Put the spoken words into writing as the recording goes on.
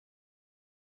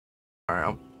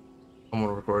I'm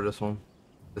gonna record this one.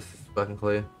 This is fucking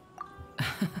Klee.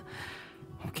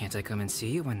 Well, can't I come and see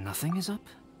you when nothing is up?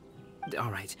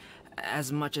 Alright,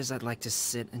 as much as I'd like to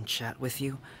sit and chat with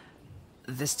you,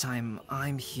 this time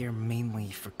I'm here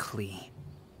mainly for Klee.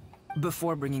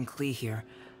 Before bringing Klee here,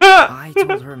 I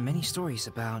told her many stories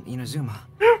about Inazuma.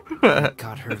 It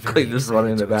got her very Klee just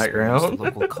running in the excited to experience background. the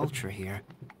local culture here.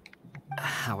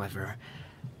 However,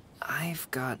 I've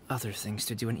got other things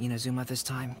to do in Inazuma this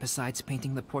time besides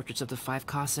painting the portraits of the 5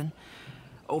 Kasen.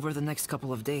 Over the next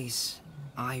couple of days,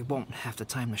 I won't have the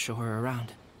time to show her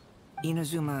around.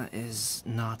 Inazuma is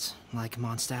not like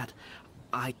Mondstadt.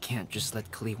 I can't just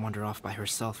let Klee wander off by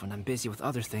herself when I'm busy with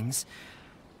other things.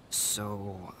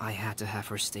 So I had to have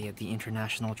her stay at the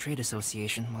International Trade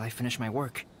Association while I finish my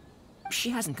work. She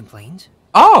hasn't complained.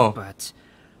 Oh! But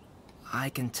I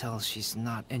can tell she's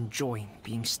not enjoying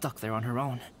being stuck there on her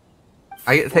own.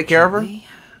 I get to take care of her? Fortunately,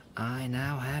 I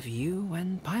now have you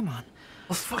and Paimon.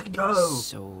 Let's fucking go!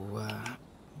 So, I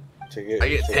get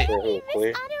to take care of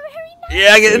Klee.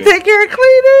 Yeah, I get to take care of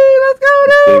Klee, dude! Let's go,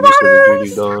 dude! Baby's gonna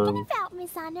duty Talking done. about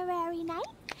Miss Honorary Night.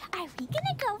 Are we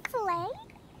gonna go play?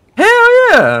 Hell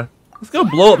yeah! Let's go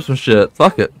blow up some shit.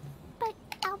 Fuck it. But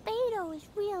Albedo is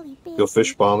really busy. Go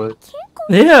fish bomb it. I can't go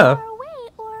Yeah. too far away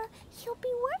or he'll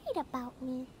be worried about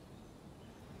me.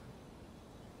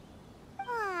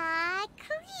 Aw,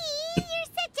 Klee, you're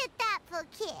such a thoughtful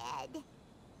kid.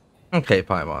 Okay,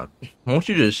 Paimon. Won't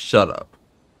you just shut up?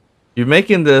 You're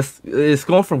making this... It's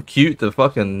going from cute to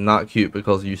fucking not cute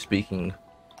because of you speaking.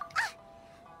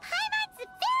 Paimon's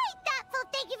very thoughtful,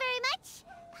 thank you very much.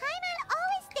 Paimon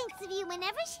always thinks of you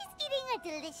whenever she's eating a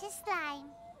delicious slime.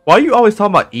 Why are you always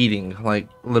talking about eating? Like,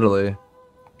 literally.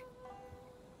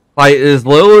 Like, as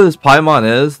little as Paimon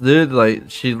is, dude, like,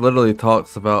 she literally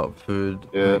talks about food.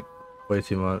 Yeah. Like, way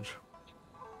too much.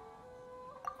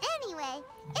 Anyway,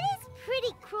 it is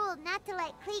pretty cruel not to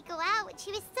let Klee go out when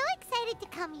she was so excited to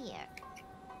come here.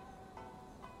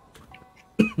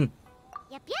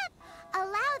 Yep.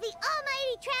 Allow the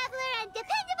almighty traveler and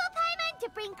dependable Paimon to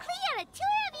bring Klee on a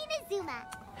tour of Inazuma.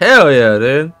 Hell yeah,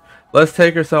 dude. Let's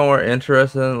take her somewhere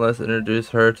interesting. Let's introduce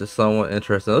her to someone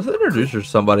interesting. Let's introduce her to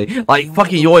somebody. Like,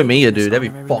 fucking Yoimiya, dude.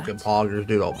 That'd be fucking poggers,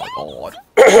 dude. Oh my god.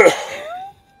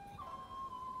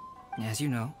 as you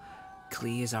know,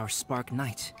 Klee is our Spark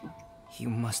Knight. You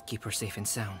must keep her safe and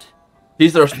sound.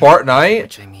 He's our Spark Knight?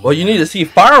 Which I mean, Well, you need to see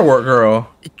Firework Girl.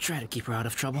 try to keep her out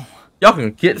of trouble. Y'all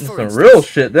can get into For some instance, real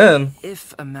shit then.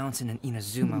 If a mountain in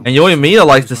Inazuma And Yoimiya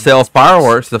likes to sell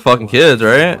fireworks to fucking kids,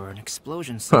 right? or an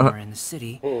explosion somewhere in the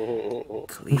city,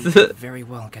 Klee could very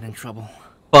well get in trouble.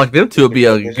 Fuck, them two would be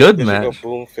a You should- good you should match. Go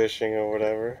boom fishing or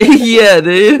whatever. Yeah,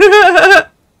 dude.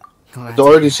 Glad It's to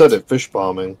already hear said it. it. Fish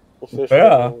bombing.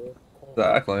 Yeah.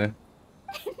 Exactly.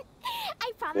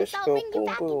 I promise Fish I'll go bring you boom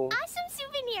back boom. an awesome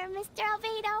souvenir, Mr.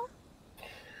 Albedo.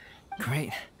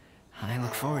 Great. I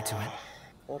look forward to it.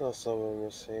 What else am I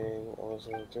missing? What was I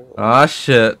doing? Ah,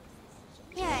 shit.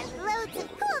 There are loads of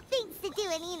cool things to do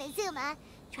in Inazuma.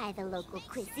 Try the local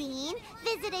cuisine,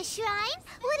 visit a shrine.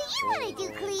 What do you want to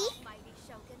do, Klee?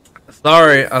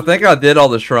 Sorry, I think I did all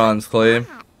the shrines, Klee. You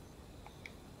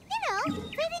know, food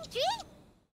and drink.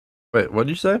 Wait, what'd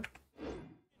you say? A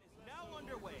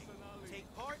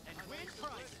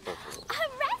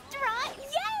restaurant?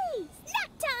 Yay! Snack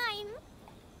time!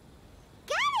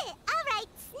 Got it! Alright,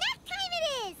 snack time it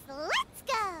is! Let's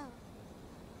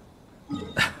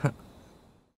go!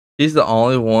 She's the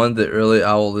only one that really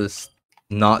I will just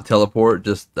not teleport.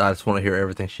 I just want to hear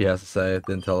everything she has to say,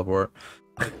 then teleport.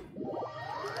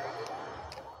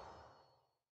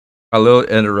 I literally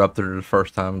interrupted her the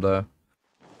first time though.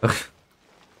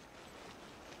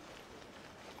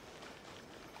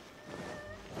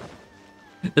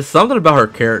 There's something about her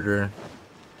character.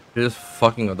 She's just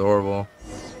fucking adorable.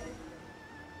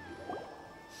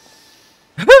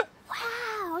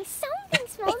 Wow, something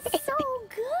smells so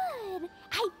good!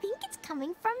 I think it's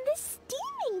coming from the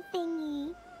steaming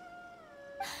thingy.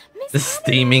 Miss The Honorary,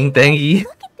 steaming thingy?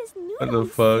 Look at this What the noodle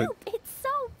fuck? soup. It's so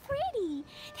pretty.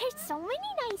 There's so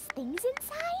many nice things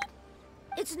inside.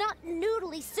 It's not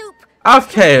noodly soup.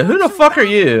 Okay, who the fuck are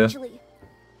you? Actually.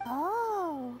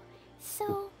 Oh,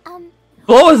 so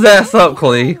Blow his ass up,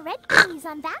 Klee. red peas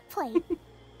on that plate.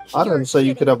 I didn't say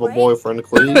you could have a Right? boyfriend,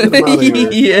 Klee. Get him out of here.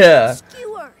 Yeah.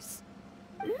 Skewers.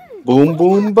 Boom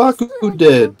boom baku Excellent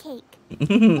dead. cake.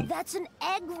 That's an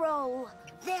egg roll.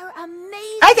 They're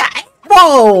amazing. I got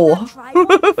roll. Try one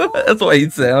before? That's why he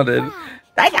sounded. Wow.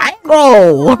 I got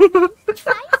roll. Try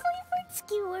flavored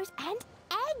skewers and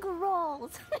egg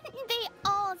rolls. They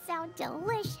all sound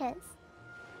delicious.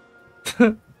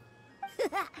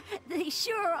 They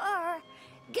sure are.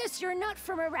 Guess you're not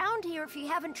from around here if you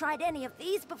haven't tried any of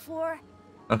these before.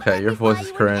 Okay, your Let me buy voice is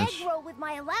you an cringe. egg roll with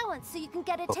my allowance so you can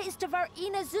get a taste of our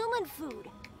Inazuman food.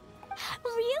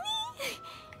 Really?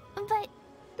 But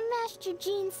Master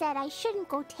Jean said I shouldn't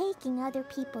go taking other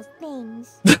people's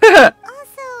things.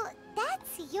 Also,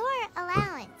 that's your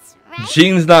allowance, right?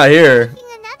 Jean's not here. Taking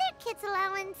another kid's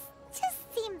allowance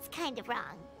just seems kind of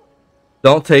wrong.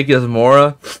 Don't take his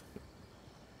Mora.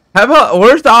 How about,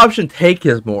 where's the option take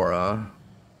his Mora?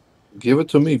 Give it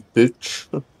to me, bitch.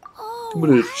 Oh, Give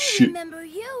me that I shit. remember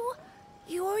you.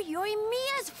 You're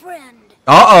Yoimiya's friend.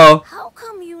 Uh-oh. How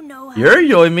come you know how You're to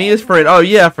make Yoimiya's egg friend. rolls? Oh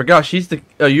yeah, I forgot. She's the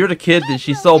you're the kid that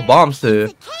she sold bombs to.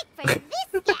 Piece of cake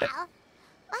for this gal.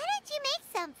 Why don't you make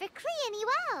some for Klee and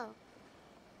Iwao?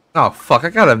 Oh fuck, I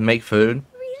gotta make food.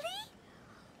 Really?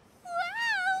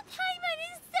 Wow, Paimon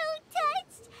is so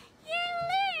touched.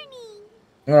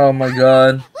 You're learning. Oh my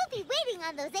god. We'll be waiting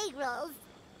on those egg rolls.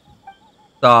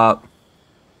 Stop.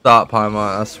 Stop,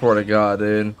 Paimon. I swear to god,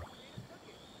 dude.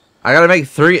 I gotta make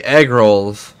 3 egg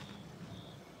rolls.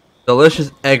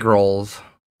 Delicious egg rolls.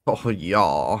 Oh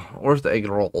y'all. Where's the egg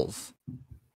rolls?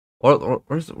 Where's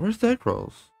the egg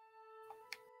rolls?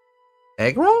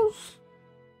 Egg rolls?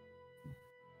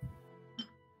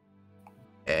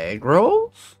 Egg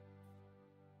rolls?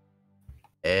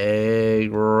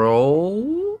 Egg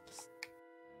rolls?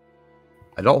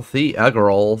 I don't see egg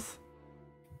rolls.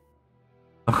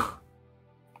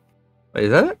 Wait,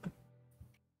 is that it?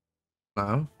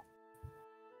 No.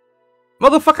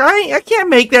 Motherfucker, I can't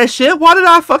make that shit. Why did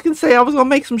I fucking say I was gonna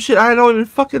make some shit I don't even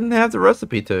fucking have the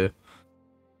recipe to?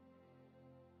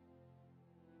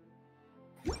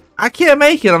 I can't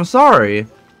make it, I'm sorry.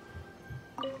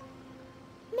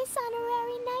 Miss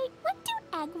Honorary Knight, what do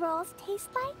egg rolls taste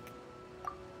like?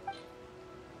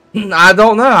 I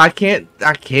don't know. I can't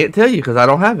tell you because I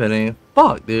don't have any.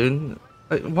 Fuck, dude.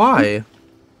 Like, why?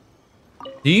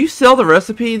 Do you sell the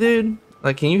recipe, dude?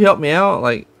 Like, can you help me out?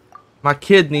 Like, my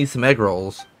kid needs some egg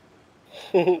rolls.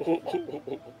 My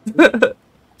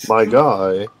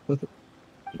guy.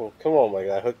 Well, come on, my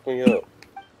guy, hook me up.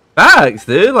 Facts,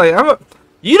 dude. Like,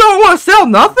 you don't want to sell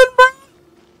nothing, bro?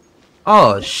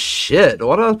 Oh shit!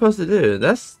 What am I supposed to do?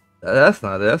 That's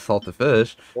not it. That's salted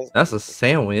fish. That's a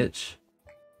sandwich.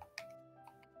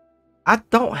 I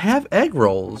don't have egg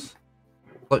rolls.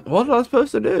 Like, what am I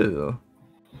supposed to do?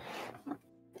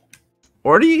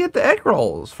 Where do you get the egg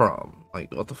rolls from?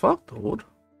 Like, what the fuck, dude?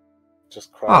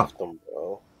 Just craft them,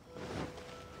 bro.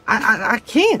 I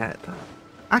can't.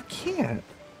 I can't.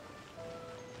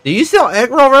 Do you sell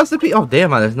egg roll recipe? Oh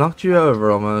damn! I just knocked you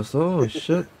over almost. Oh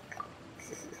shit.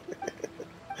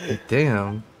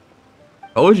 Damn. I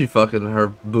told you fucking her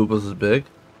boob was as big.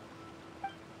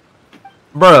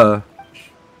 Bruh.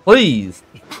 Please.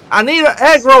 I need an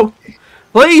egg roll.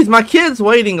 Please, my kid's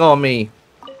waiting on me.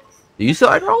 Do you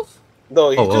sell egg rolls? No,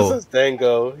 he Oh, just oh. says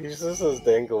dango. He just says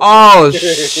dango. Oh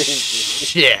shit.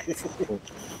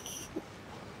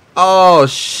 Oh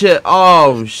shit.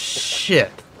 Oh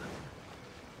shit.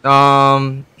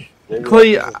 Maybe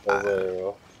Klee, that's just sells egg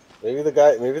roll. Maybe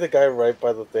the guy right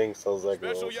by the thing sells egg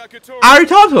rolls. I already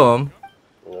talked to him.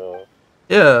 No.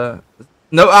 Yeah.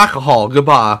 No alcohol.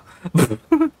 Goodbye.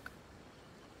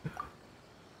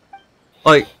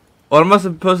 Like, what am I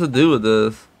supposed to do with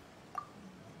this?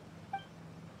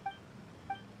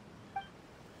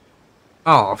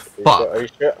 Oh fuck.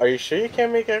 Are you sure you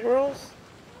can't make egg rolls?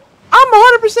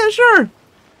 I'm 100% sure.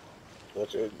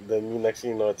 Then next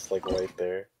thing you know, it's like right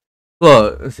there.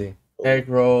 Look, let's see. Egg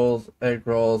rolls, egg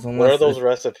rolls. What are those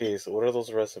recipes? What are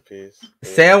those recipes?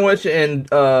 Sandwich and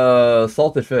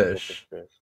salted fish.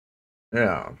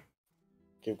 Yeah.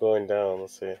 Keep going down.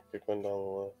 Let's see. Keep going down the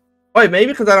list. Wait,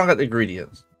 maybe because I don't got the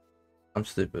ingredients. I'm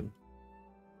stupid.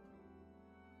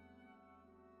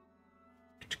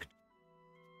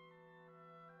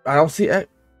 I don't see egg.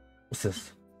 What's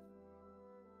this?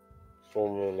 Full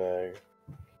moon egg.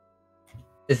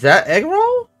 Is that egg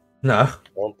roll? No. I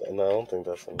don't think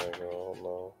that's an egg roll.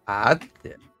 No.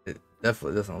 It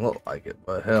definitely doesn't look like it,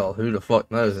 but hell, who the fuck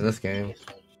knows in this game?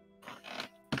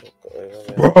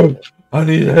 Bro, I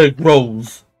need egg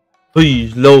rolls.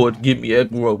 Please, Lord, give me egg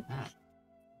rolls.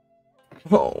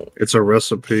 Oh. It's a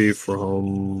recipe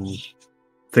from, I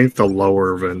think, the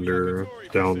lower vendor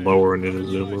down lower in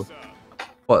Inazuma.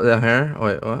 What, down here?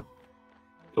 Wait, what?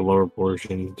 The lower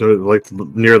portion. They're like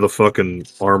near the fucking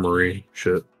armory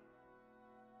shit.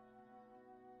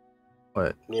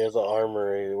 What? Near the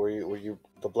armory, were you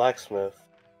the blacksmith?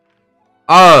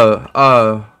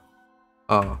 Oh.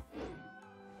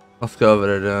 Let's go over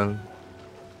there then.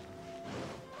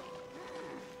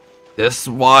 This is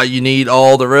why you need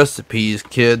all the recipes,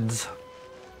 kids.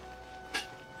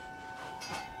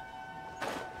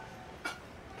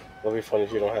 It'll be funny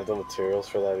if you don't have the materials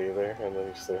for that either, and then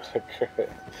you still.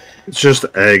 It's just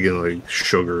egg and like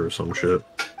sugar or some shit.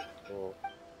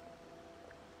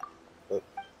 But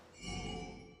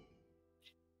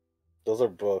those are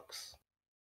books.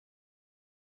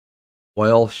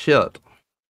 Well, shit.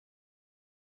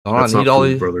 Don't That's I need not all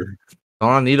food, these? brother.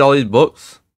 Don't I need all these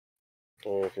books?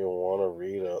 Or if you want to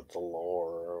read the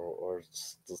lore, or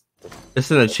just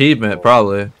It's an achievement,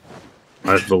 probably.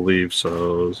 I believe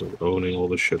so. It's like owning all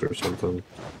the shit or something.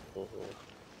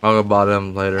 I'll go buy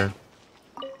them later.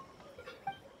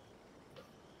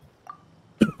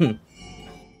 There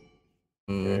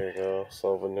you go.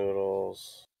 Soba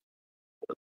noodles,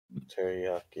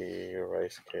 teriyaki,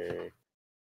 rice cake.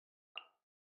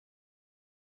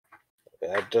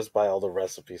 Yeah, I just buy all the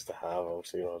recipes to have them,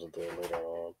 so you don't have to do it later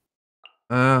on.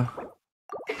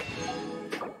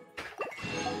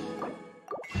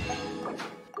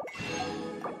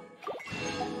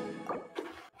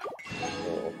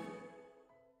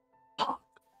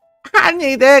 I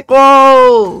need egg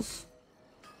rolls.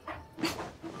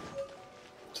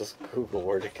 Just Google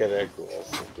where to get egg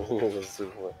rolls.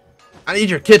 I need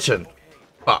your kitchen.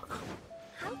 Fuck.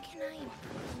 How can I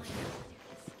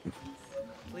improve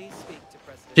my Please speak to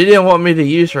President. She didn't want me to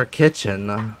use her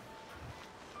kitchen.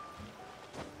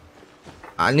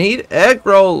 I need egg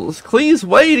rolls. Klee's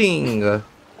waiting.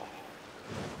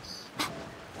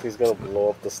 He's gonna blow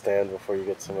up the stand before you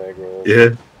get some egg rolls. Yeah.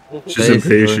 She's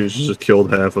Basically. impatient. She just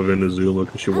killed half of Inazuma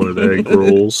because she wanted egg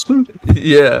rolls.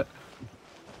 Yeah.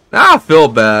 Now I feel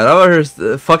bad. I was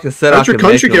fucking said How'd I your could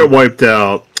make country get them. wiped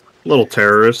out? Little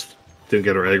terrorist. Didn't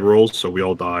get her egg rolls, so we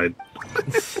all died.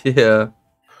 Yeah.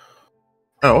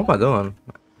 Oh, what am I doing?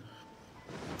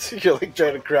 You're like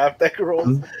trying to craft egg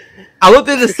rolls. I looked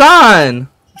at the sign.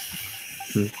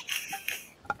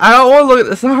 I don't want to look at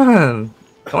the sign.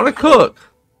 I want to cook.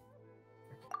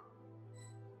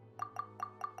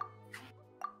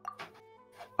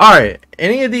 Alright,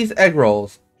 any of these egg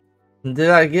rolls.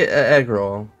 Did I get an egg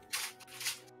roll?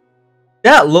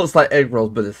 That looks like egg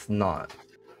rolls, but it's not.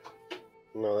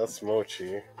 No, that's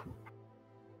mochi.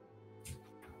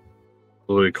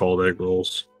 Literally called egg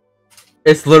rolls.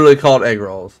 It's literally called egg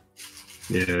rolls.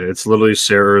 Yeah, it's literally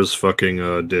Sarah's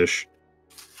fucking dish.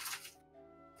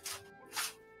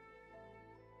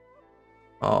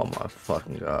 Oh my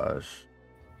fucking gosh.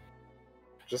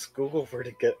 Just Google where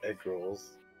to get egg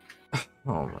rolls.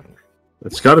 Oh my.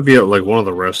 It's got to be at like one of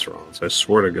the restaurants. I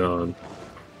swear to God.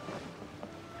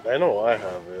 I know I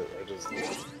have it.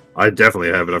 I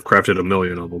definitely have it. I've crafted a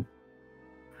million of them.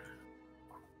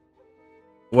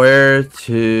 Where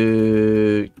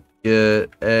to get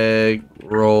egg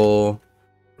roll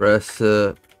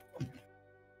recipe?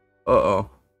 Uh-oh.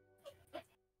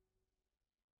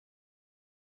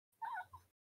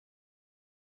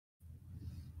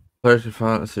 Where to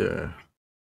find this here?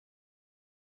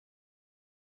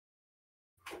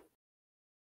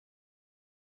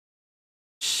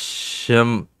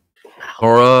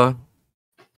 Shimura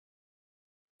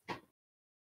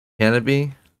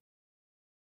Canopy?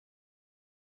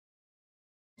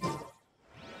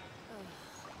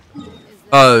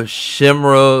 Oh,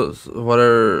 Shimro's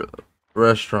whatever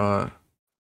restaurant.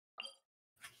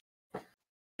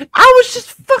 I was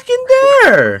just fucking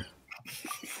there.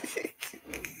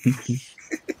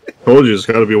 Told you it's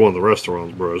got to be one of the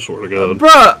restaurants, bro. I swear to God.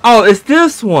 Bruh, oh, it's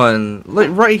this one. Like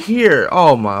right here.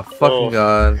 Oh my fucking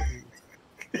god.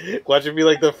 Watch it be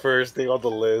like the first thing on the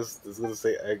list. It's gonna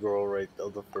say egg roll right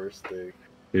on the first thing.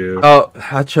 Yeah. Oh,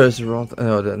 I chose the wrong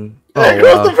no, I didn't. Oh, Egg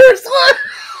wow. roll's the first one!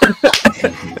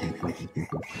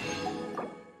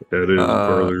 That is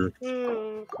further.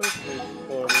 Oh, fucking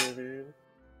funny, dude.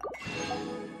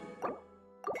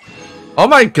 Oh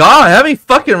my god, how many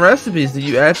fucking recipes do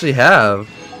you actually have?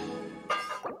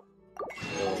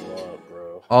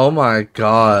 Bro. Oh my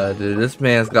god, dude, this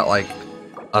man's got like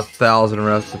 1,000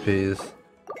 recipes.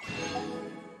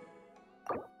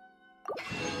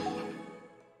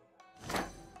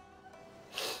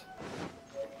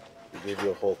 He gave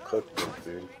you a whole cookbook,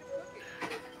 dude.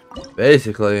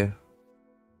 Basically.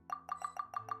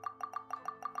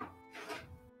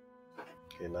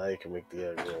 Okay, now you can make the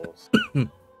egg rolls.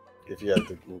 If you have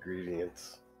the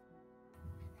ingredients.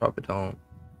 Probably don't.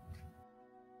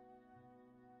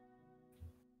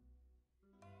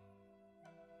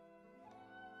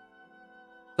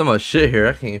 So much shit here,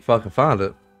 I can't even fucking find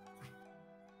it.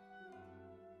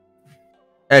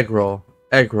 Egg roll,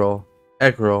 egg roll,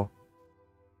 egg roll,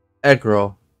 egg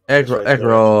roll, egg roll, egg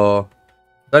roll.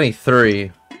 I need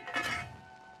 3.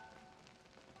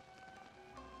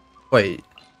 Wait,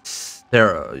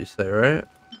 Sarah, you say, right?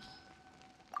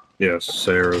 Yes,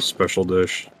 Sarah's special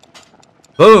dish.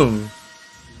 Boom!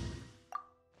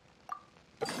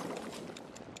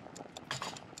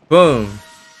 Boom.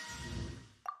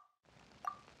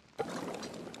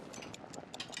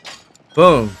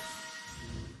 Boom.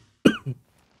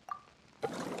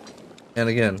 And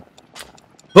again.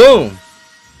 Boom.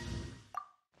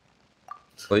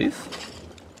 Please.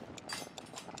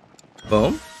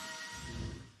 Boom.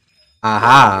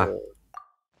 Aha.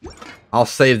 I'll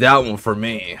save that one for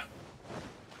me.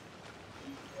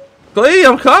 Klee,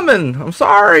 I'm coming. I'm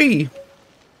sorry.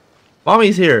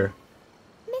 Mommy's here.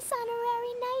 Miss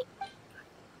Honorary Knight.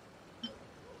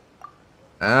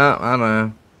 I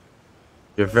know.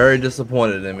 You're very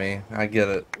disappointed in me. I get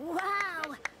it.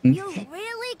 Wow, you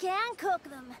really can cook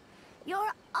them.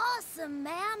 You're awesome,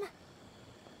 ma'am.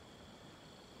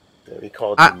 He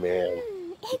called you ma'am.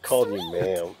 He It's called you sweet.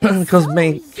 ma'am. Because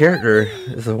main character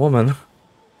is a woman.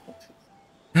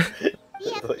 Yep,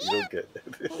 You don't get it.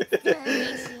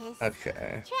 It's delicious.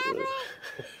 Okay. Traveler,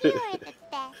 you're the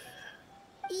best.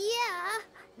 Yeah,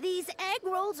 these egg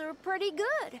rolls are pretty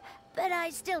good, but I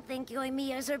still think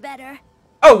Yoimiya's are better.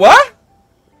 Oh, what?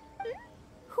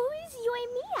 Who is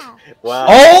Yoimiya? Wow.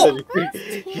 Oh!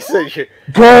 He said you're...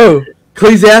 Bro,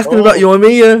 Klee's asking about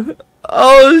Yoimiya.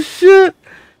 Oh, shit.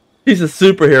 He's a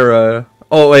superhero.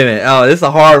 Oh, wait a minute. Oh, this is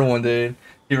a hard one, dude.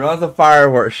 He runs a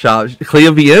fireworks shop. Klee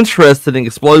will be interested in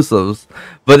explosives.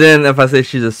 But then if I say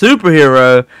she's a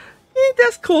superhero,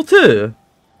 that's cool too.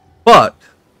 But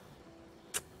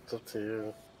It's up to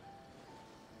you.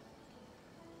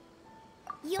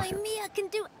 Yoimiya can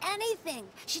do anything.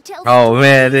 She tells oh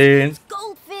man, dude.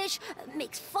 goldfish,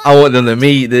 makes fun. I want them to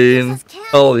meet, dude.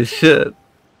 Holy shit.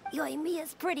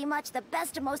 Yoimiya's pretty much the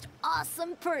best and most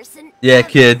awesome person. Yeah, ever.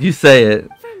 kid, you say it.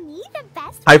 For me, the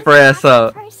best Hype her ass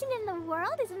up. person in the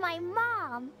world is my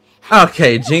mom.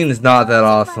 Okay, Jean is not that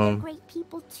Lots of other awesome. Great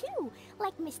people too,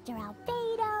 like Mr.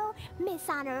 Albedo, Miss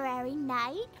Honorary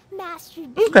Knight, Master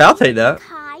Jean, Okay, I'll take that.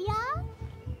 Kaya.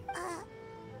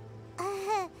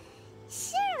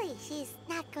 Surely she's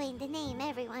not going to name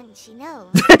everyone she knows.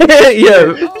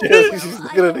 Yo. She's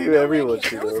gonna name everyone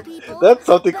she knows. That's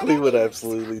something Klee would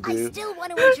absolutely do. Still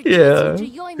want to introduce Yeah. you to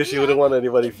Yoimiya. Because she wouldn't want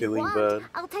anybody If you feeling want, bad.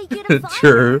 I'll take you to find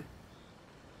True.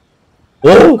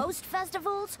 her. Whoa. Most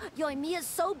festivals, Yoimiya's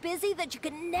so busy that you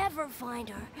can never find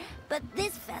her. But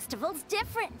this festival's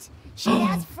different. She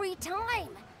has free time,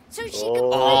 so she can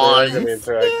Oh, play. they're gonna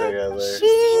interact together.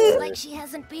 Seems like she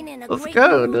hasn't been in a Let's great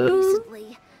go, mood dude.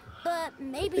 recently. But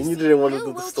maybe And you seeing didn't want to you do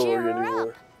the will cheer story her anymore.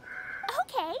 up.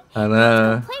 Okay, I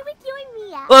know. play with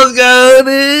Yoimiya. Let's go,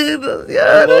 dude. Let's I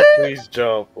go, love dude. Klee's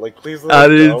jump. Like Klee's I little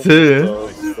do jump too.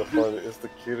 It's the fun. It's the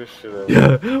cutest shit ever.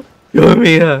 Yeah.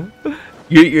 Yoimiya.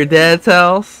 You at your dad's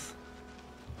house?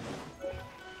 You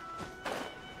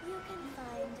can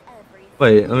find everything.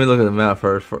 Wait, let me look at the map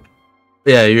first.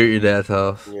 Yeah, you're at your dad's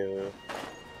house. Yeah.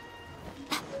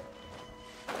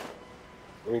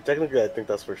 I mean, technically, I think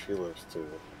that's where she lives too.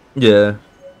 Yeah.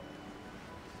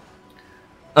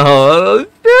 Oh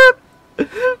shit!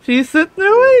 She's sitting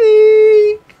there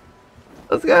waiting.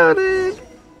 Let's go, dude.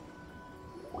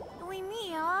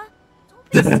 Yoimiya,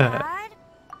 don't be sad.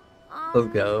 Let's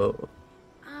go.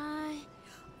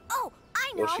 Oh,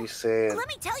 I know. What she said. Let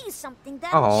me tell you something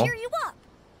that'll Aw. cheer you up.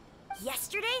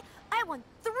 Yesterday, I won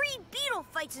 3 beetle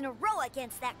fights in a row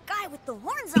against that guy with the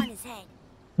horns on his head.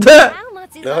 Wow,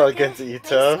 Matsuzaka. No, against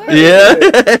Ito. Yeah.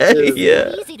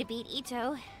 Yeah. Easy to beat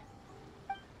Ito.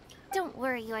 Don't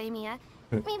worry, Yoimiya.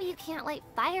 Maybe you can't light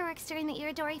fireworks during the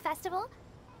Iridori festival,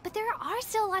 but there are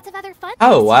still lots of other fun things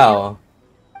Oh to wow.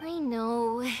 do. I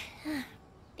know.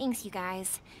 Thanks, you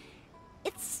guys.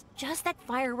 It's just that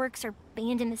fireworks are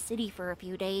banned in the city for a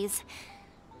few days.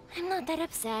 I'm not that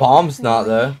upset. Bomb's not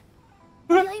though.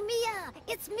 Yoimiya,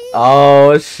 it's me.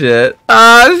 Oh shit.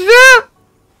 Oh shit.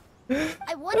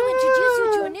 I want to introduce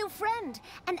you to a new friend,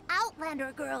 an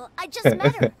Outlander girl. I just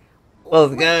met her.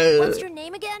 Let's Wait, go. What's your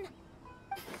name again?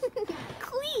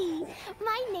 Klee.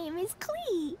 My name is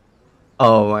Klee.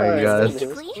 Oh my Alright, god. so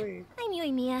it's Klee? Klee. I'm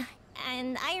Yoimiya,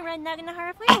 and I run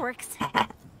Naganahara Fireworks.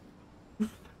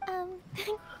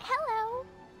 Hello.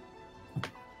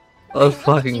 Let's I love the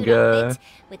fucking cute go. outfit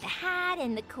with the hat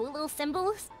and the cool little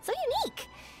symbols. So unique.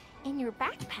 And your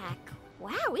backpack.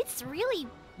 Wow, it's really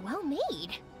well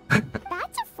made.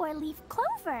 That's a 4-leaf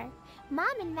clover. Mom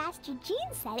and Master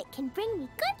Jean said it can bring me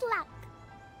good luck.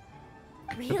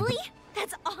 Really?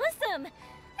 That's awesome!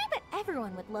 I bet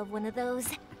everyone would love one of those.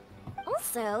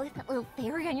 Also, that little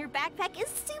fairy on your backpack is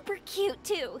super cute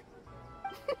too.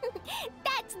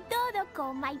 That's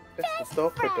Dodoko, my That's best the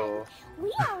Dopa friend. doll.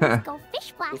 We always go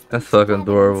fish blasting That's fucking together in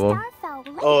adorable. Starfell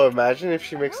Lake. Oh, imagine if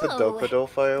she makes the Oh, Dopa doll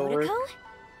firework. Dodoko?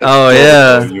 Oh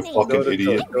yeah. You Go fucking to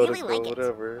idiot. Go to Really like it.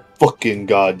 whatever. Fucking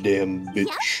goddamn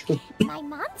bitch. My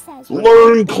mom says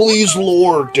Learn Klee's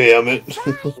lore, damn it. rides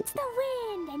the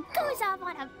wind and goes off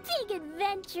on a big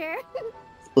adventure.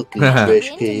 Fucking Bitch bitch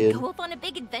Wind kid. and go off on a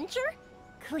big adventure?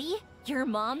 Klee, your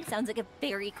mom sounds like a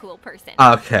very cool person.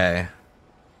 Okay.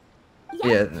 Yep,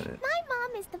 Yeah. my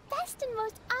mom is the best and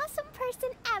most awesome person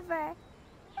ever.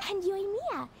 And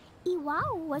Yoimiya,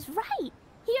 Iwao was right.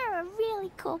 You're a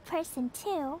really cool person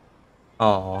too.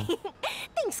 Oh.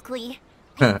 Thanks, Klee.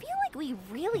 I feel like we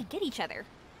really get each other.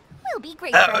 We'll be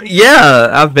great friends. Yeah,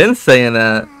 I've been saying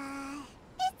that.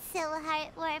 It's so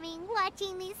heartwarming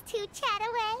watching these two chat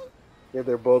away. Yeah,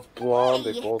 they're both blonde.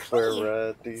 They Hey, both wear Klee,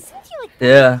 red. Since you like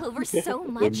Yeah. clover so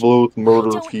They much, both why murder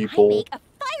don't I people. make a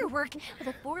firework with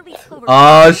a 4-leaf clover?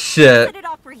 Oh shit. Set it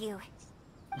off for you.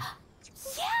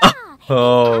 Yeah.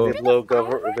 Oh. They blow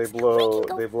they blow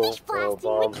Fish bombs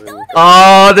blasting in. with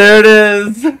Oh, there it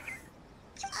is. hold on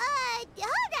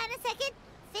a second.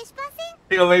 Fish busting?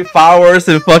 You gonna make fireworks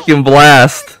and fucking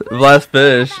blast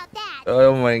fish. About that.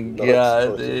 Oh my No, god,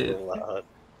 it's dude. super loud.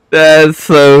 That's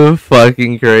so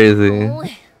fucking crazy.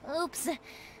 Oh, oops. I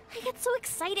get so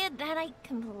excited that I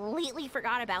completely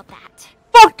forgot about that.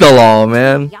 Fuck the law,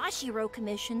 man. Yashiro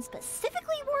Commission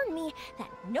specifically warned me that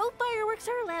no fireworks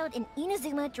are allowed in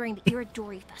Inazuma during the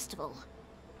Iridori Festival.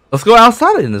 Let's go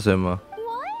outside of Inazuma.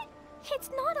 What? It's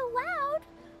not allowed?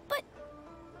 But...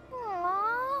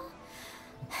 Aww.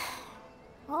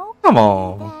 Okay, Come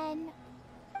on. then.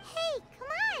 Hey,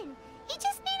 come on! You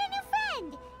just made a new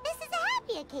friend! This is a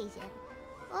happy occasion.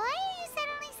 Why are you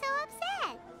suddenly so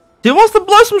upset? She wants to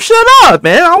blow some shit up,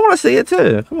 man. I want to see it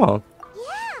too. Come on.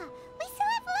 Yeah, we still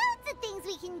have loads of things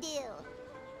we can do.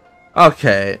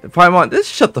 Okay, Paimon, just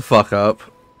shut the fuck up.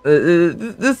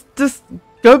 Just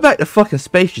go back to fucking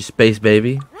space, you space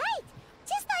baby. Right,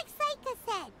 just like Saika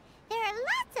said, there are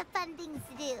lots of fun things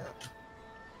to do.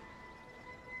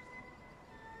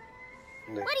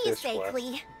 Nick What do you Fish say, Blast.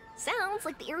 Klee? Sounds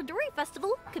like the Iridori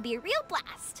Festival could be a real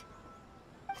blast.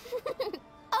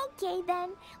 Okay then,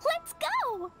 let's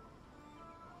go!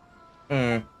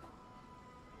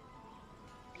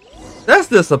 That's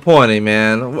disappointing,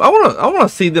 man. I wanna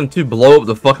see them two blow up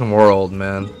the fucking world,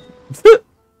 man.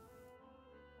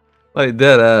 Like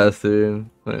dead ass, dude.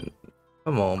 Like,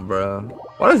 come on, bro.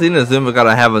 Why does Inazuma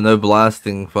gotta have a no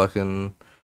blasting fucking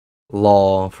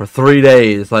law for 3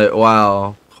 days? Like,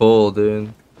 wow, cool,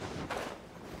 dude.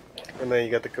 And then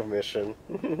you got the commission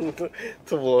to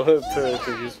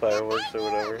use fireworks or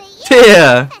whatever.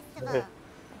 Yeah.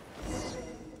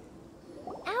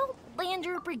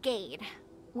 Outlander Brigade.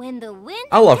 When the wind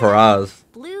I love her eyes.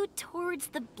 blew towards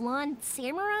the blonde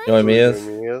samurai. You know what I mean? Is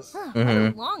Yes. Huh, what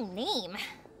Mhm. a long name.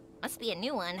 Must be a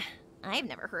new one. I've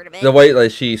never heard of it. the way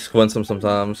like she squints them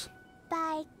sometimes.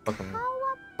 By Fucking-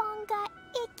 Kawabunga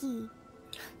Iki.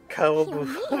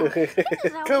 Kawabunga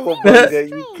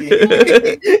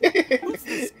Iki. What's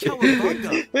this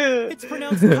Kawabunga? It's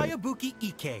pronounced Kayabuki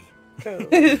Ike.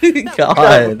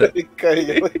 God.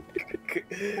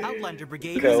 Outlander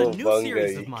Brigade is a new Kawabunga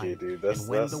series of Iki, mine. dude. And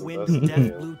when the wind that's of the death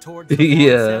name. blew towards the blonde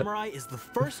Yeah. samurai is the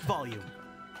first volume.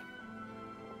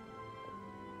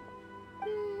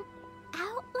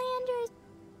 Outlander's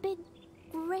Big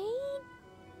Raid?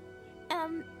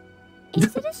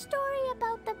 Is it a story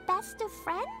about the best of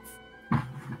friends?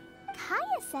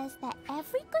 Kaya says that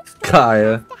every good story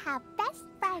Kaya. has to have best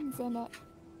friends in it.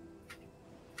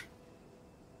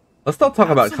 Let's not talk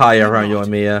about Absolutely Kaya around you not.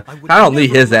 and Mia. would I don't need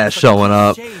never his write ass such showing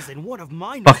up. cliches in one of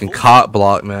my Fucking novels. cock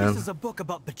block, This man. is a book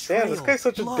about betrayal, Damn, this guy's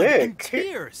such a blood, dick. and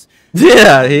tears.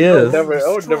 Yeah, he I is.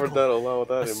 would never Struggle. allow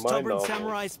that A in my stubborn novel.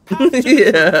 samurai's path to the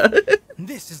Yeah. truth.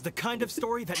 This is the kind of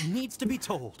story that needs to be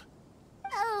told.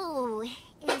 Oh,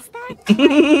 is that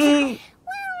correct?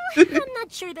 Well, I'm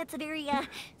not sure that's a very,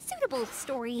 suitable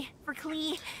story for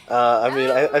Klee. I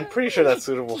mean, I'm pretty sure that's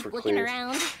suitable Keep for looking Klee.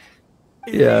 around.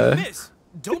 Yeah. Hey, miss,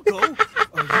 don't go. Are you sure you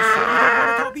don't want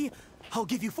a copy? I'll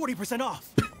give you 40% off.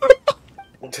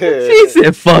 She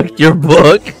said, "Fuck your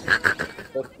book."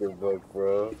 Fuck your book,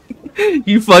 bro.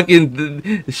 You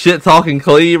fucking shit talking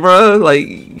Klee, bro.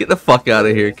 Like, get the fuck out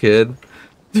of here, kid.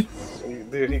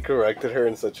 Dude, he corrected her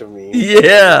in such a mean.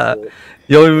 Yeah.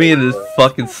 You know what I mean? Just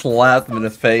fucking slapped him in the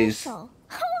face. Fischl.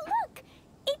 Oh, look!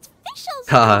 It's Fischl's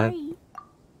God. story.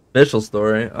 Official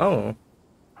story. Oh.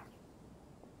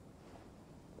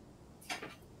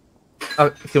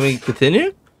 Can we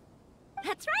continue?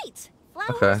 That's right. Flowers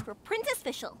Okay. for Princess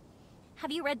Fischl.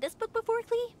 Have you read this book before,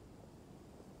 Klee?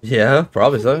 Yeah,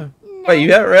 probably so. No, Wait,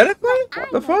 you haven't read it? but What I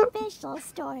the know fuck? Fischl's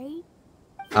story.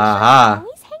 Aha.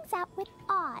 Always hangs out with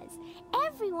Oz.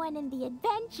 Everyone in the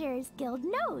Adventurers Guild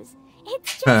knows.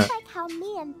 It's just like how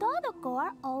me and Todoko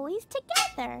are always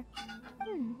together.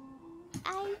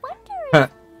 I wonder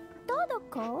if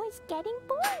Todoko is getting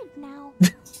bored now.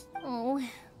 Oh,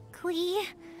 Klee,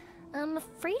 I'm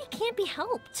afraid it can't be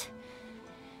helped.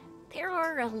 There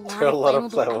are a lot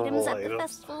of flammable items at the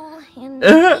festival, and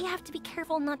we have to be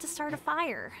careful not to start a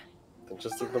fire.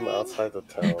 Just leave them outside the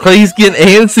town. Klee's getting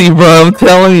antsy, bro. I'm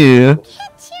telling you.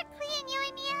 Can't cheer Klee and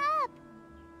Yoimiya up.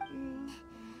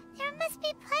 There must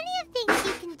be plenty of things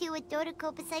you can do with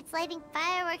Dodoko besides lighting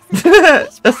fireworks. And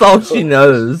That's all she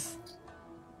knows.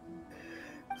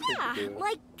 Yeah,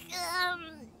 like,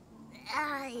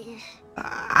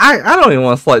 I don't even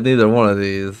want to select neither one of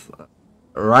these.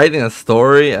 Writing a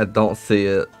story, I don't see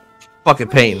it. Fucking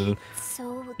painting.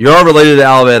 So You're all related to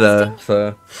Alveda,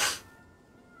 so.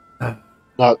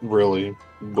 Not really,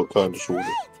 but kind of sort of.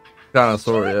 Kind of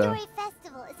story, yeah. Story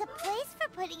Festival is a place for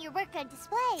putting your work on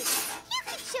display. You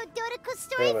can show Dodoko's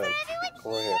story for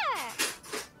everyone here.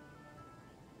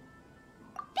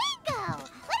 Bingo!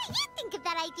 What do you think of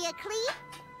that idea, Klee?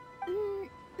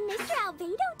 Mr.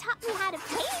 Albedo taught me how to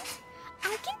paint.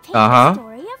 I can paint the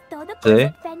story of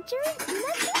Dodoko's adventure in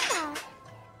Inazuma.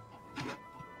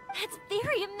 that's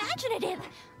very imaginative.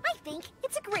 I think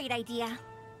it's a great idea.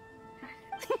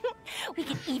 We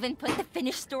can even put the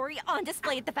finished story on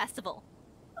display at the festival.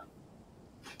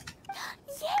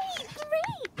 Yay!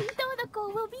 Great!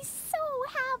 Dodoko will be so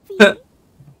happy.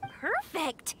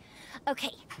 Perfect.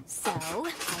 Okay, so I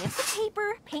have some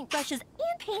paper, paintbrushes,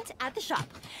 and paint at the shop.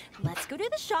 Let's go to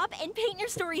the shop and paint your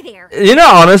story there. You know,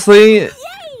 honestly,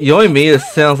 Yoimiya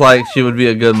sounds like she would be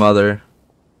a good mother.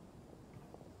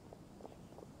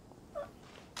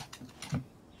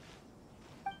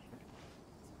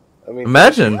 I mean,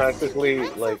 imagine. Practically,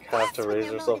 like, have to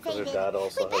raise herself because her dad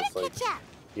also has, like...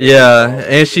 Yeah,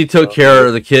 and she took care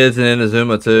of the kids in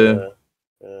Inazuma, too.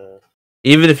 Yeah.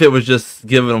 Even if it was just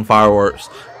giving them fireworks.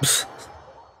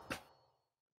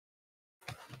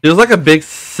 She was like a big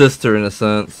sister, in a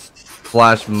sense.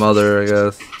 Slash mother, I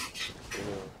guess.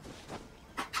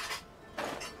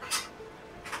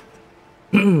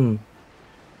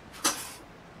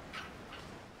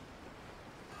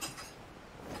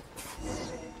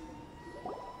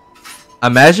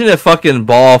 Imagine if fucking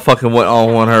Ball fucking went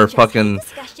on one of her fucking,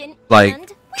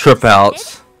 like, trip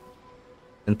outs.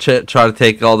 And try to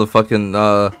take all the fucking,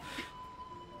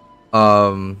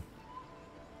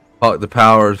 fuck the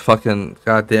powers, fucking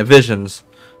goddamn visions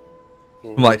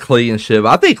from like Klee and shit. But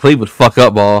I think Klee would fuck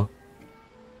up Ball.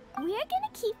 We're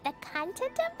gonna keep the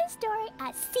content of the story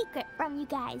a secret from you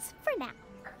guys for now.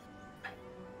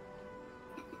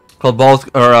 Cause Ball's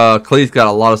Klee's got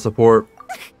a lot of support.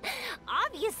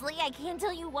 Obviously, I can't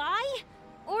tell you why.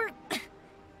 Or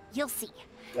you'll see.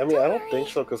 I mean, I don't think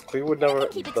so, because Klee would never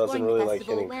doesn't really like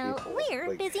hitting people.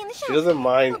 Like, she doesn't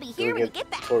mind doing it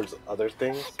towards other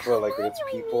things, but like when it's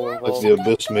people It's involved. the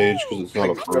Abyss Mage because it's not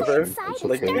a person. It's a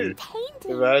Like, thing.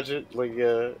 imagine, like,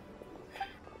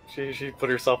 she put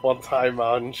herself on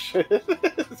timeout and shit.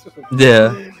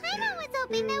 Yeah. I was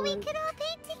hoping that we could all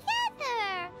paint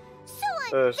together.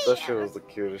 So That shit was the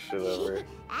cutest shit ever.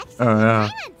 Actually, Oh, yeah.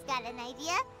 Simon's got an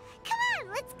idea. Come on,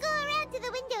 let's go around to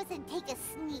the windows and take a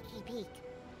sneaky peek.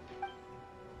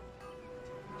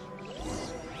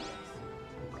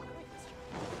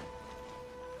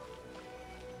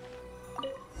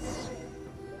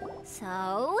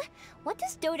 So, what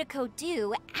does Dodoko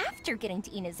do after getting to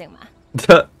Inazuma?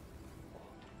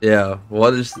 Yeah,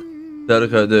 what does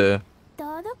Dodoko do?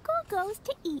 Dodoko goes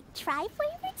to eat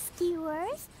tri-flavored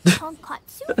skewers,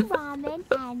 tonkatsu ramen,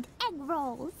 and egg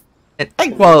rolls. And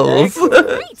egg rolls!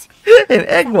 Great! And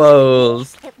egg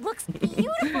rolls! It looks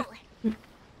beautiful!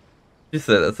 She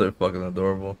said that's so fucking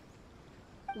adorable.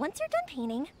 Once you're done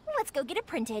painting, let's go get it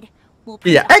printed. We'll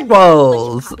print Yeah, out egg a bunch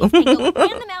rolls! of copies and go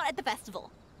hand them out at the festival.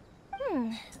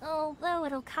 Although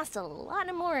it'll cost a lot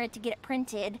more to get it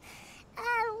printed.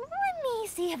 Let me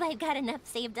see if I've got enough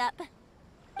saved up.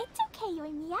 It's okay,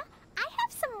 Yoimiya. I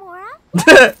have some more.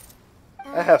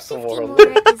 I have some 50 more. more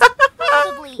is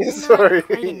probably Sorry. not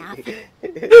quite enough.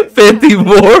 50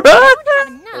 more? If we don't have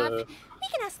enough, we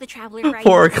can ask the traveler for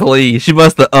Poor ideas. Klee, she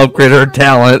must have upgraded her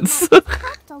talents.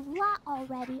 Talked a lot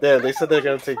already. Yeah, they said they're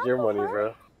gonna take your money,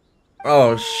 bro.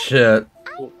 Oh shit.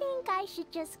 I think I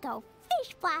should just go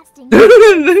fish blasting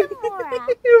with Mora.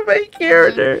 You main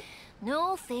character.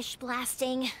 No fish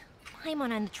blasting.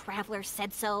 Paimon and the traveler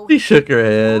said so. She shook her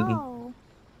head. Oh.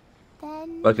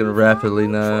 Then Fucking we've rapidly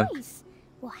got no now. choice.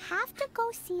 We'll have to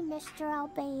go see Mr.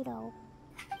 Albedo.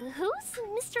 Who's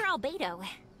Mr. Albedo?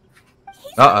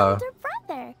 He's Uh-oh. my older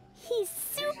brother. He's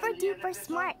super duper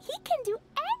smart. He can do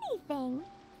anything.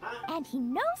 And he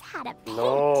knows how to paint too.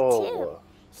 No.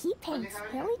 He paints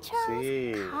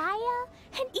Hilichurls, Kaya,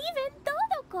 and even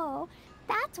Dodoko.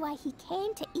 That's why he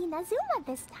came to Inazuma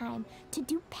this time, to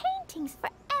do paintings for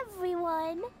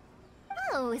everyone.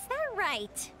 Oh, is that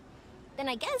right? Then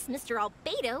I guess Mr.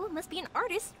 Albedo must be an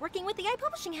artist working with the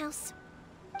iPublishing house.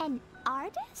 An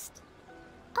artist?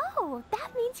 Oh,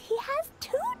 that means he has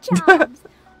 2 jobs.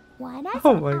 One as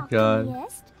an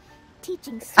alchemist,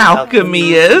 teaching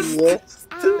alchemist,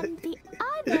 and the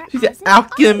other she's as an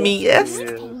alchemist.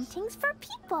 Paintings for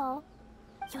people.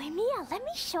 Yoimiya, let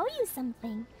me show you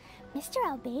something. Mr.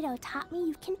 Albedo taught me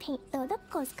you can paint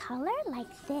Dodoko's color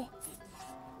like this.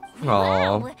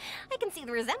 Wow, I can see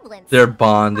the resemblance. They're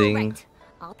bonding. Right.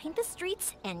 I'll paint the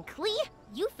streets, and Klee,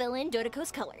 you fill in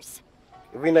Dodoko's colors.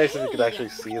 It'd be nice if you could actually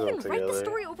see them together. Write the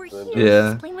story over here.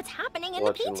 Yeah. Explain what's happening in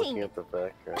the painting. At the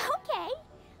background. Okay,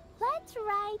 let's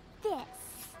write this.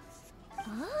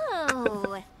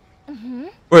 Oh.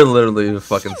 We're literally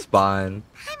fucking spine.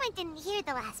 I didn't hear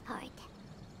the last part.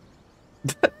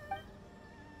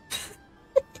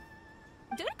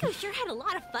 Dodoko sure had a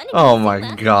lot of fun. Oh my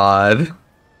god.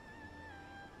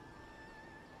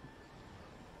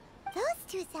 Those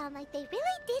two sound like they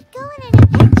really did go on an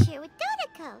adventure with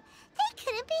Dodoko. They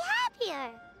couldn't be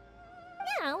happier.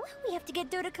 Now we have to get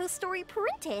Dodoko's story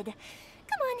printed.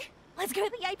 Come on, let's go to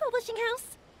the iPublishing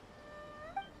house.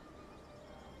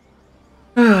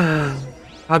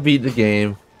 I beat the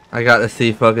game. I got to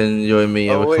see fucking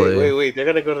Yoimiya with Klee. Wait. They're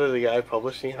gonna go to the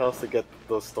iPublishing house to get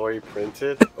the story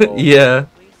printed? Oh, yeah.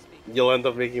 You'll end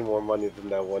up making more money than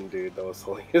that one dude that was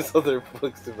selling his other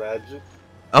books, imagine.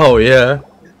 Oh, yeah.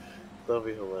 That'll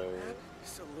be hilarious.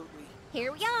 Absolutely.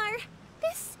 Here we are.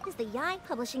 This is the Yai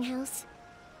Publishing House.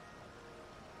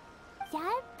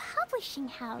 Yai Publishing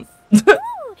House.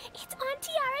 Ooh, it's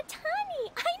Auntie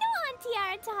Aratani. I know Auntie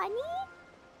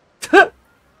Aratani.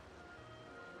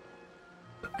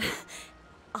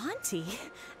 Auntie?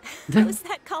 Who's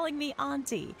that calling me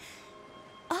Auntie?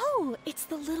 Oh, it's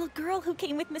the little girl who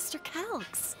came with Mr.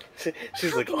 Kelks.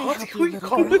 She's like, can I Auntie, help who you, you little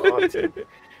calling girl? Auntie?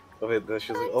 Okay, then she's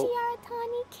like, Auntie oh.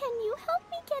 Aratani, can you help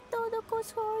me get Dodoko's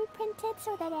story printed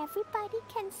so that everybody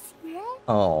can see it?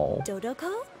 Oh.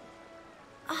 Dodoko?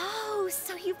 Oh,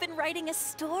 so you've been writing a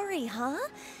story, huh?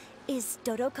 Is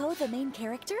Dodoko the main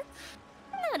character?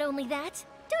 Not only that,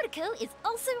 Dodoko is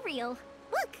also real.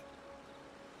 Look.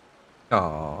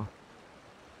 Oh.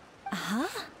 Huh?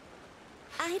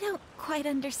 I don't quite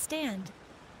understand.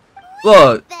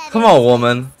 Look, come on,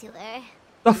 woman.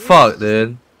 The fuck,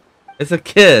 dude? It's a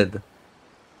kid.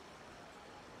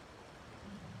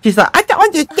 She's like, I don't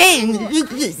understand.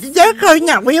 Dodoko's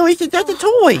not real. It's just a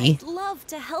toy. I'd love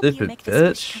to help you Stupid make this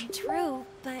wish bitch. come true,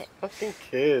 but Fucking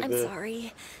kid. I'm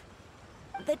sorry.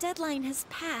 The deadline has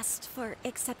passed for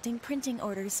accepting printing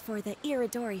orders for the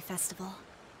Iridori Festival.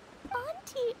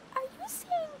 Auntie, are you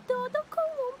saying Dodoko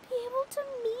won't be able to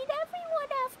meet everyone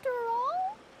after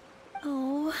all?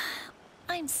 Oh,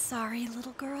 I'm sorry,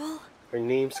 little girl. Her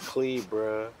name's Klee,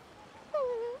 bruh.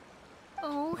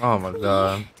 Oh, Oh my Klee,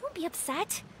 god. Don't be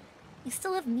upset. You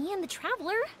still have me and the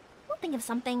Traveler. We'll think of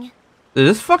something. Dude,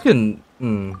 this fucking...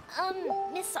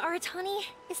 Miss Aratani,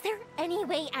 is there any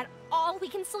way at all we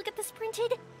can still get this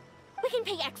printed? We can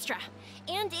pay extra.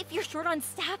 And if you're short on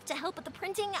staff to help with the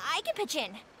printing, I can pitch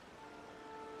in.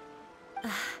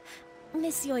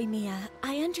 Miss Yoimiya,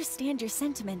 I understand your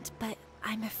sentiment, but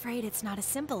I'm afraid it's not as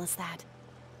simple as that.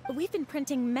 We've been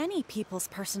printing many people's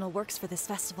personal works for this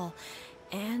festival,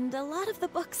 and a lot of the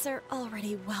books are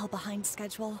already well behind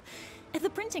schedule. The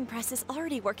printing press is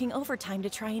already working overtime to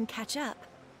try and catch up.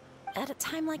 At a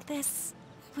time like this,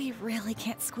 we really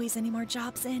can't squeeze any more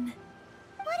jobs in.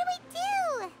 What do we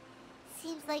do?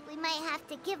 Seems like we might have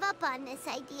to give up on this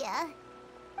idea.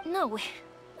 No,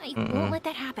 I won't let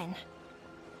that happen.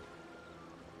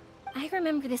 I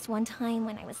remember this one time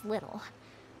when I was little.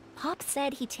 Pop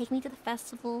said he'd take me to the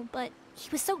festival, but he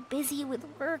was so busy with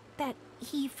work that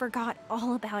he forgot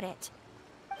all about it.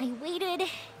 I waited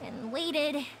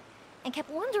and kept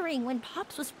wondering when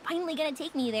Pops was finally gonna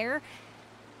take me there.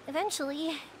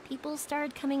 Eventually, people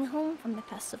started coming home from the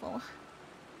festival.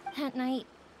 That night,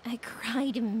 I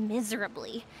cried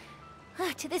miserably.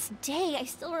 To this day, I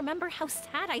still remember how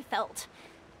sad I felt.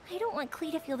 I don't want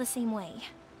Klee to feel the same way.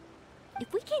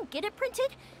 If we can't get it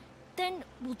printed, then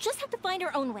we'll just have to find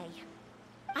our own way.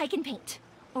 I can paint.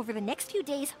 Over the next few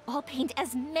days, I'll paint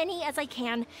as many as I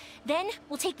can. Then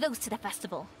we'll take those to the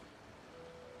festival.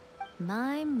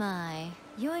 My.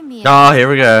 Yoimiya Oh, here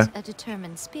we go. a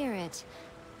determined spirit.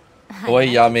 Boy,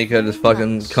 Yamika just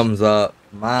fucking comes up.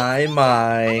 My.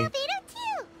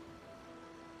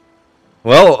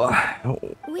 Well,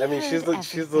 I mean, she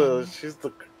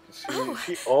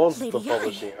owns Lady the Ai.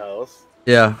 publishing house.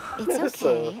 Yeah. It's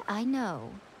okay, I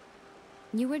know.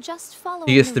 You were just following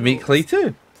He gets the to meet rules. Klee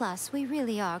too. Plus, we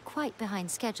really are quite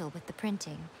behind schedule with the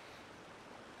printing.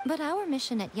 But our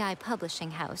mission at Yai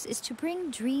Publishing House is to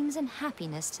bring dreams and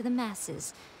happiness to the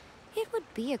masses. It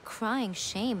would be a crying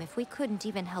shame if we couldn't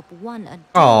even help one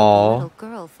adorable little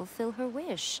girl fulfill her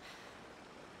wish.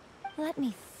 Let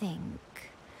me think.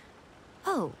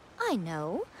 Oh, I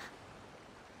know.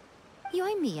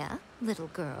 Yoimiya, little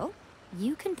girl,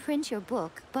 you can print your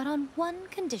book, but on one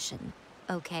condition,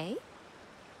 okay?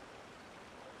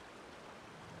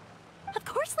 Of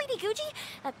course, Lady Guji.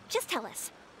 Just tell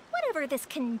us. Whatever this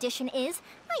condition is,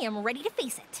 I am ready to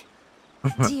face it.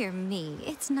 Dear me,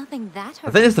 it's nothing that I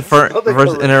think it's the first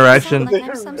interaction. Like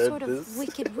I'm some sort of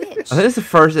wicked witch. I think it's the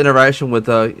first interaction with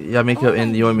Yamiko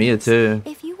and Yoimiya too.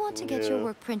 If you want to get your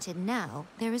work printed now,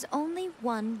 there is only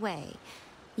one way.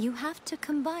 You have to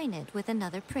combine it with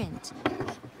another print.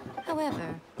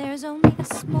 However, there is only a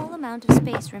small amount of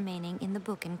space remaining in the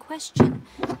book in question.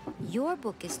 Your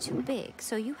book is too big,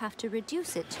 so you have to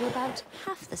reduce it to about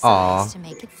half the size to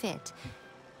make it fit.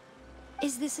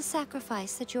 Is this a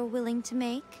sacrifice that you're willing to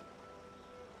make?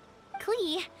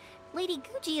 Klee, Lady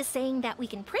Guji is saying that we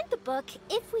can print the book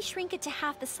if we shrink it to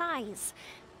half the size.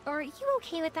 Are you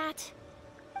okay with that?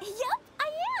 Yup, I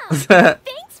am!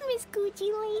 Thanks, Miss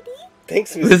Guji Lady!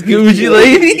 Thanks, Miss Guji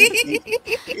Lady!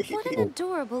 What an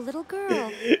adorable little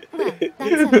girl. Well, that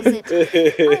settles it.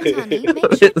 Artani,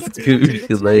 make sure it gets printed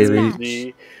with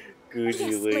Lady.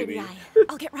 Guji Lady. Lady.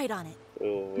 I'll get right on it.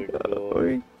 Oh my god. Oh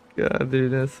my god,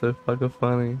 dude, that's so fucking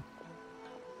funny.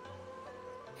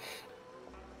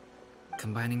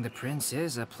 Combining the prints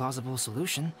is a plausible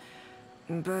solution,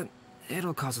 but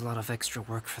it'll cause a lot of extra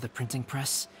work for the printing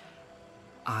press.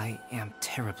 I am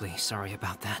terribly sorry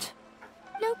about that.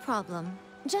 No problem.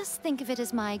 Just think of it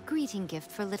as my greeting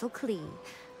gift for little Klee.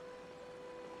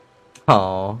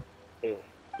 Aww.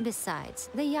 Besides,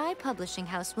 the Yai Publishing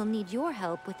House will need your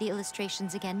help with the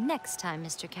illustrations again next time,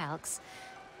 Mr. Calx.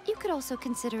 You could also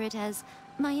consider it as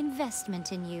my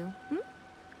investment in you.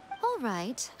 All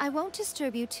right, I won't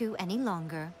disturb you two any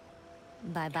longer.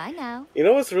 Bye-bye now. You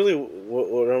know what's really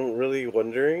what I'm really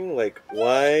wondering? Like,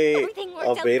 why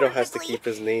Albedo has to keep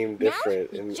his name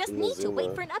different in just need to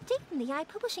wait for an update from the Yai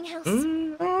Publishing House.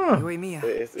 Yoimiya,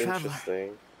 It's Traveler.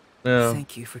 interesting. Yeah.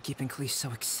 Thank you for keeping Klee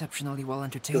so exceptionally well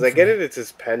entertained. Because I get it, it's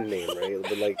his pen name, right?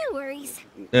 But like, no worries.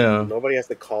 Yeah. Nobody has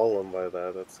to call him by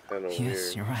that. That's kind of weird.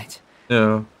 Yes, you're right.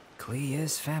 Yeah. Klee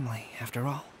is family, after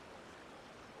all.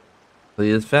 Klee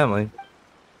is family.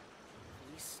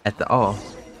 At the all.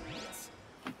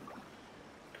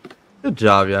 Good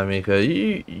job, Yamiko.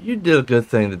 You did a good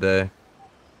thing today.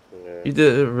 Yeah. You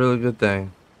did a really good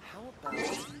thing.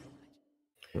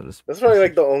 That's probably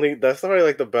like the only. That's probably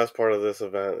like the best part of this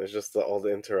event. Is just all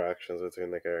the interactions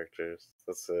between the characters.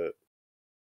 That's it.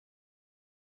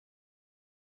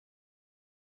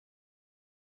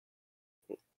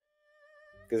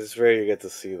 Because it's rare you get to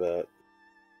see that.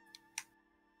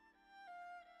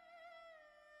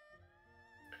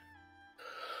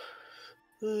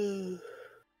 You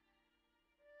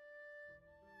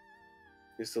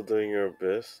still doing your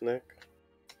abyss, Nick?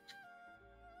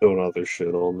 Doing other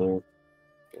shit on there.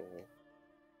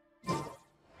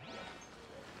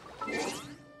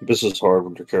 This is hard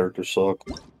when your characters suck.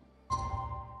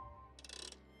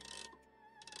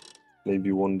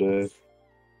 Maybe one day.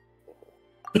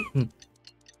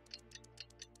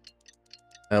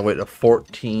 I wait to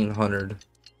 1400.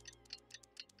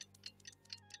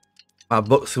 My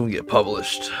book's gonna get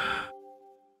published.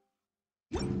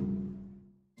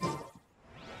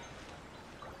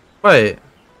 Wait.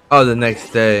 Oh, the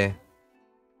next day.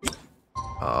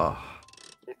 Oh.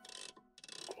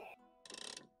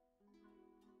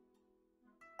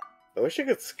 I wish you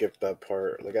could skip that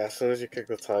part. Like, as soon as you kick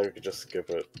the time, you could just skip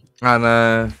it. I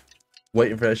know.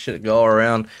 Waiting for that shit to go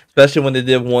around. Especially when they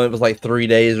did one, it was like 3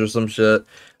 days or some shit.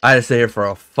 I had to stay here for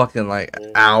a fucking like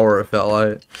hour, it felt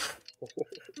like.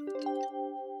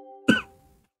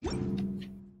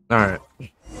 Alright.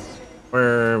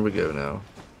 Where we go now?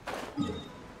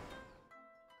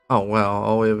 Oh wow,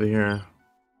 all the way over here.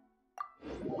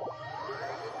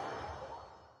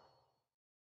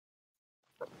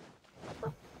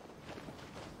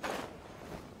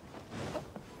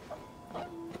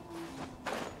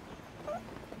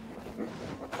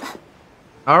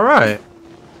 All right.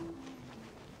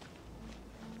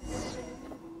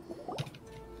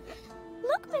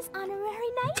 Look, Miss Honorary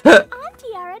Knight,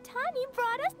 Auntie Aratani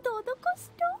brought us Todoko's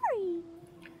story.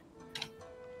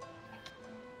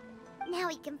 Now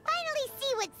we can finally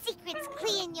see what secrets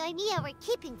Klee and Yoimiya were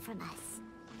keeping from us.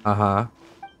 Uh-huh.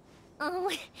 Oh,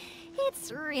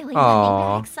 It's really Aww. nothing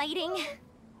that exciting.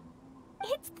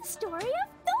 It's the story of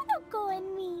Dodoko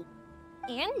and me.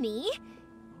 And me.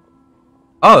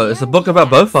 Oh, it's a book about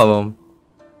both of them.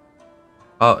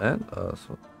 Oh, and us.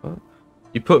 What?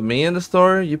 You put me in the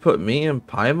story? You put me and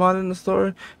Paimon in the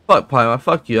story? Fuck Paimon,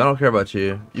 fuck you. I don't care about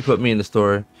you. You put me in the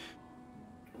story.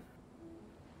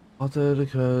 Although the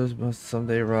coast must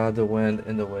someday ride the wind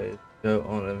and the waves, go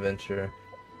on an adventure.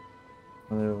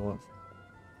 Mother wants.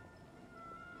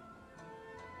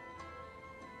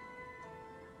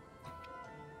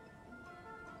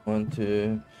 One,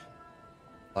 two,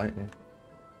 lightning.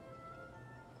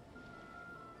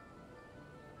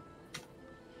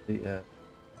 The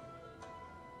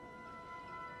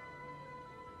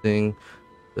thing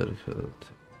dedicated.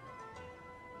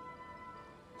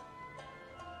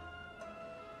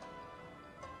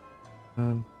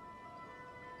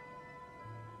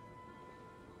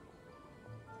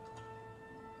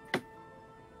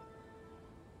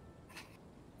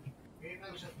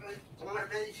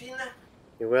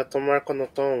 Y voy a tomar cuando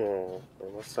tomo,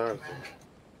 o más tarde.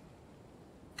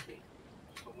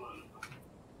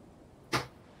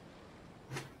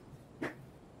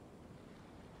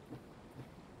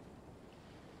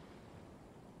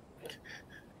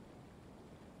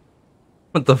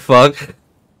 What the fuck?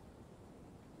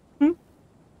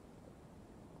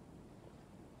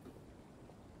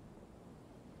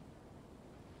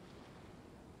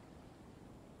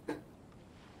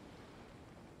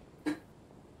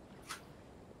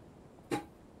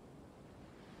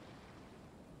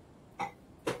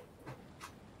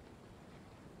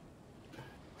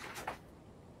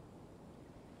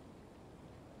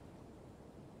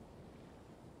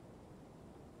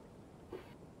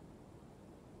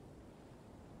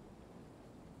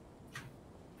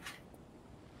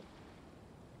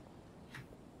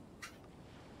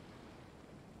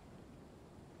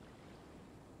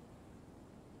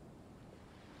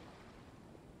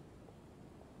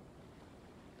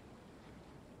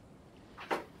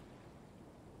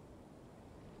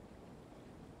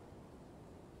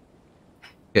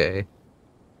 Okay.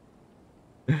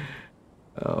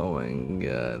 Oh my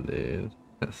god, dude.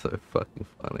 That's so fucking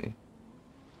funny.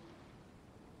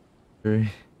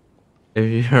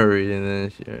 If you're reading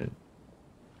this, you're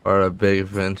part of a big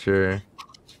adventure.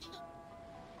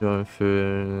 Going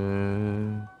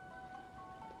through.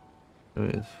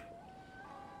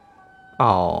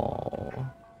 Oh.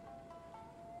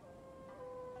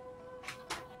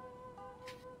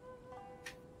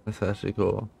 That's actually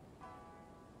cool.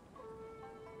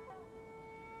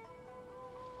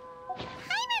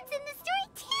 Paimon's in the story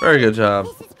too. Very good job.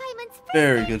 This is Paimon's first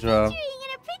Very time good job. featuring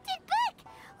in a printed book.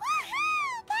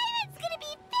 Woohoo! Paimon's gonna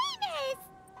be famous.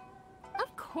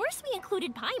 Of course we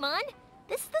included Paimon.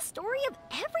 This is the story of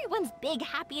everyone's big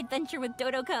happy adventure with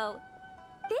Dodoko.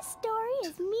 This story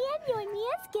is me and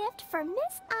Yoimiya's gift for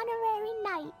Miss Honorary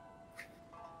Knight.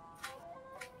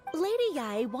 Lady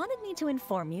Yae wanted me to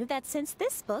inform you that since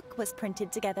this book was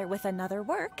printed together with another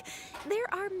work,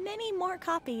 there are many more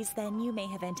copies than you may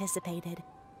have anticipated.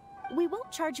 We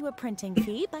won't charge you a printing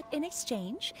fee, but in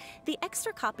exchange, the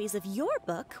extra copies of your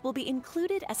book will be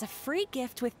included as a free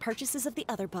gift with purchases of the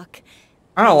other book.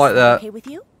 I don't like that. Okay with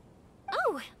you?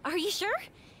 Oh, are you sure?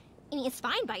 I mean, it's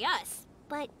fine by us,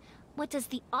 but what does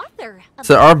the author of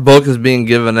So our book is being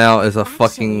given out as a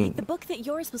fucking. The book that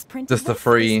yours was printed Just a with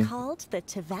free. is called the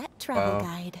Teyvat Travel Wow.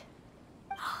 Guide.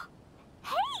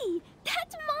 Hey,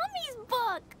 that's Mommy's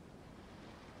book.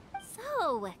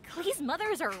 So, Klee's mother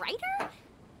is a writer?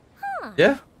 Huh.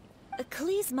 Yeah.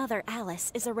 Klee's mother,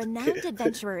 Alice, is a renowned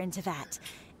adventurer in Teyvat,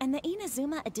 and the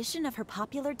Inazuma edition of her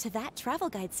popular Teyvat Travel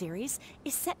Guide series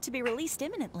is set to be released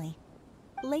imminently.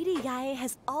 Lady Yae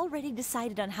has already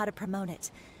decided on how to promote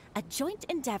it. A joint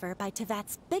endeavor by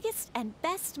Teyvat's biggest and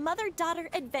best mother-daughter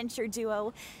adventure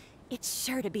duo. It's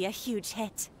sure to be a huge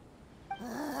hit.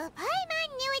 Paimon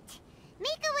knew it.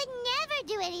 Mika would never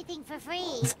do anything for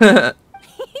free.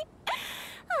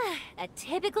 A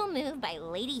typical move by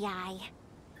Lady Yae.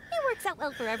 It works out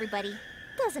well for everybody,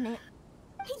 doesn't it?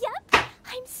 Yep,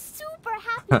 I'm super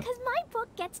happy because my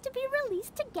book gets to be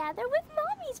released together with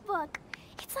Mommy's book.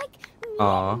 It's like me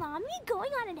Aw. and Mommy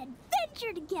going on an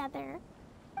adventure together.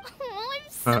 Oh, I'm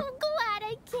so glad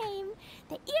I came.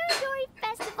 The Iridori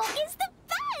Festival is the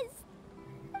best!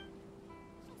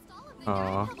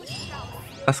 Aw.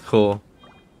 That's cool.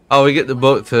 Oh, we get the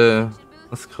book too.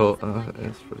 That's cool.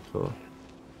 That's pretty cool.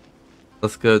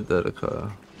 Let's go,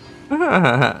 Dodoko.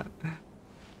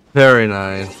 Very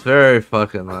nice. Very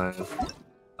fucking nice.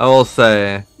 I will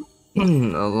say, a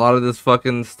lot of this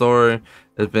fucking story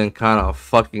has been kind of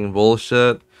fucking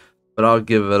bullshit, but I'll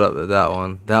give it up to that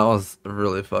one. That was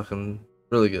really fucking,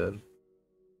 really good.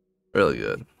 Really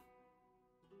good.